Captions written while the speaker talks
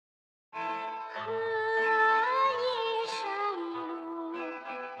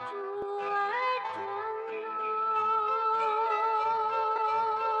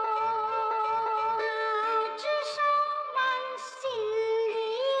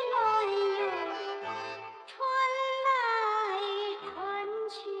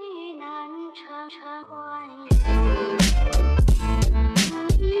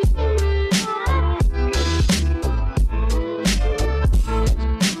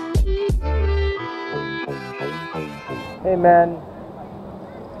Hey man,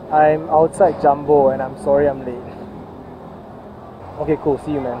 I'm outside Jumbo and I'm sorry I'm late. Okay, cool.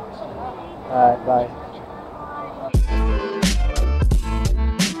 See you, man. Alright, bye.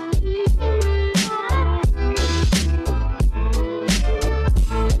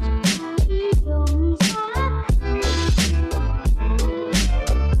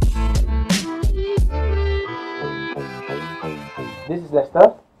 This is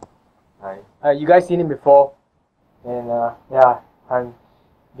Lester. Hi. You guys seen him before, and yeah, I'm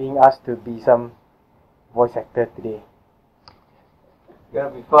being asked to be some voice actor today. Gonna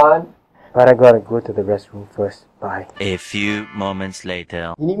be fun. But I gotta go to the restroom first. Bye. A few moments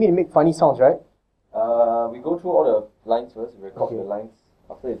later. You need me to make funny sounds, right? We go through all the lines first, we record Okay. the lines.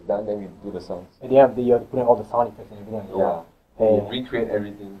 After it's done, then we do the songs. At the end of the year, put in all the sound effects and everything. Yeah. Hey, We recreate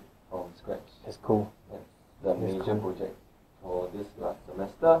everything from scratch. that's cool. That's the That's major cool. project for this last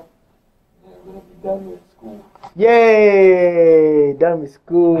semester. And we're gonna be done with school. Yay! Done with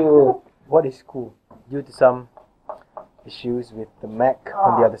school. What is school? Due to some issues with the Mac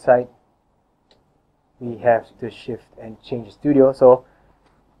on the other side, we have to shift and change the studio, so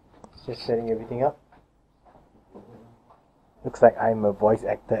just setting everything up. Looks like I'm a voice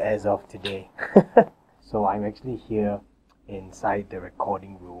actor as of today. So I'm actually here inside the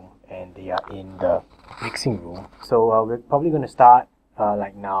recording room and they are in the mixing room. So we're probably going to start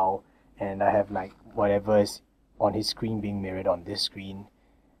like now, and I have like whatever is on his screen being mirrored on this screen,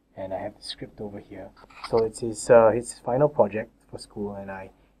 and I have the script over here. So it's his final project for school, and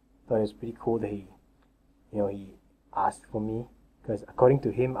I thought it was pretty cool that he asked for me, because according to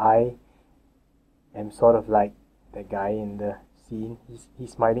him, I am sort of like that guy in the scene.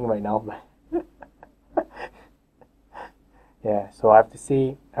 He's smiling right now, but yeah. So I have to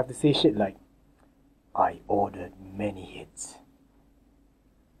say shit like, I ordered many hits.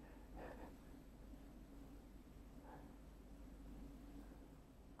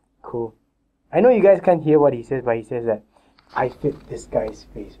 Cool. I know you guys can't hear what he says, but he says that I fit this guy's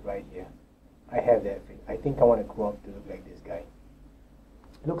face right here. I have that face. I think I want to grow up to look like this guy.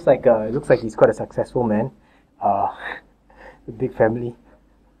 It looks like he's quite a successful man. A big family.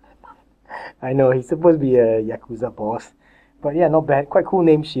 I know he's supposed to be a Yakuza boss, but yeah, not bad. Quite cool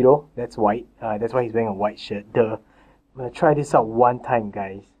name, Shiro. That's white. That's why he's wearing a white shirt. Duh. I'm gonna try this out one time,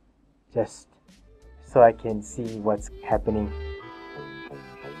 guys, just so I can see what's happening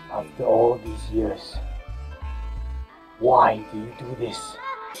after all these years. Why do you do this?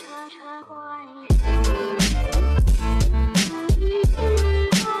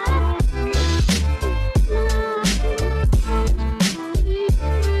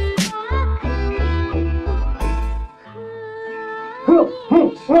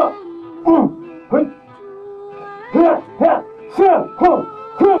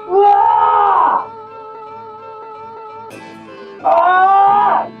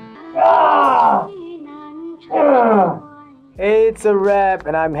 It's a wrap,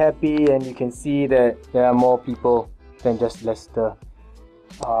 and I'm happy, and you can see that there are more people than just Lester.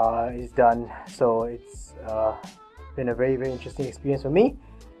 It's done, so it's been a very, very interesting experience for me,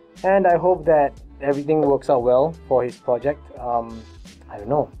 and I hope that everything works out well for his project. I don't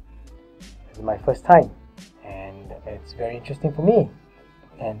know, it's my first time, and it's very interesting for me,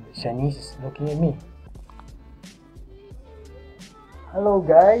 and Shanice is looking at me. Hello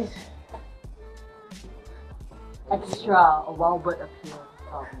guys. Extra, a wild bird appears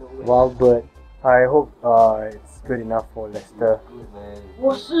out of nowhere. Wild bird. I hope it's good enough for Lester. Good man.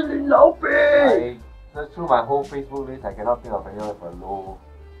 我是林老板。 I searched through my whole Facebook list. I cannot think of anyone with a low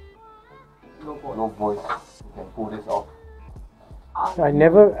voice who can pull this off. I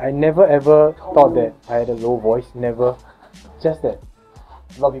never ever thought that I had a low voice. Never. Just that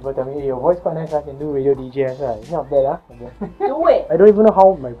a lot of people tell me, hey, your voice quite nice. I can do radio DJ. So it's not bad, Do it. I don't even know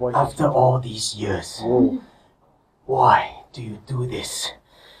how my voice. After all these years, Whoa. why do you do this?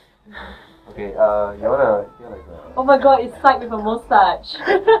 Okay, you wanna hear like a Oh my god, it's Syke with a mustache.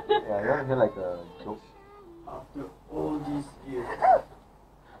 yeah, you wanna hear like a joke? After all these years,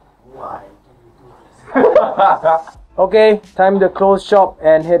 why do you do this? Okay, time to close shop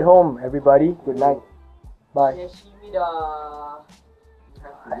and head home. Everybody, good night. Bye. Yashimida.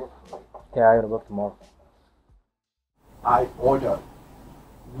 Yeah, I gotta work tomorrow. I ordered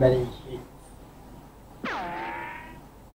many hits.